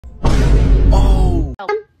Oh!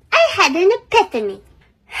 I had an epiphany.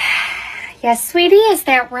 Yes, sweetie, is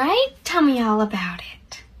that right? Tell me all about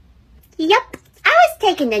it. Yup, I was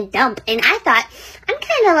taking a dump and I thought, I'm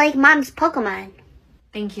kind of like Mom's Pokemon.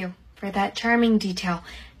 Thank you for that charming detail.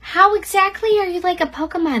 How exactly are you like a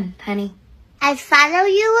Pokemon, honey? I follow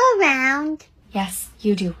you around. Yes,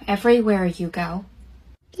 you do. Everywhere you go.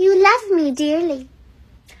 You love me dearly.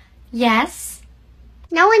 Yes.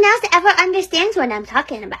 No one else ever understands what I'm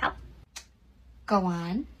talking about. Go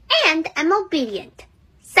on. And I'm obedient.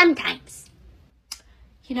 Sometimes.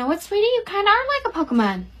 You know what, sweetie? You kind of are like a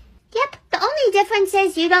Pokemon. Yep, the only difference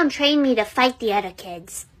is you don't train me to fight the other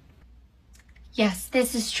kids. Yes,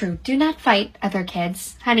 this is true. Do not fight other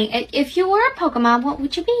kids. Honey, if you were a Pokemon, what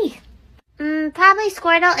would you be? Probably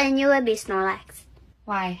Squirtle and you would be Snorlax.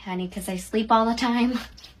 Why, honey? Because I sleep all the time?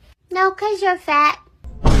 No, 'cause you're fat.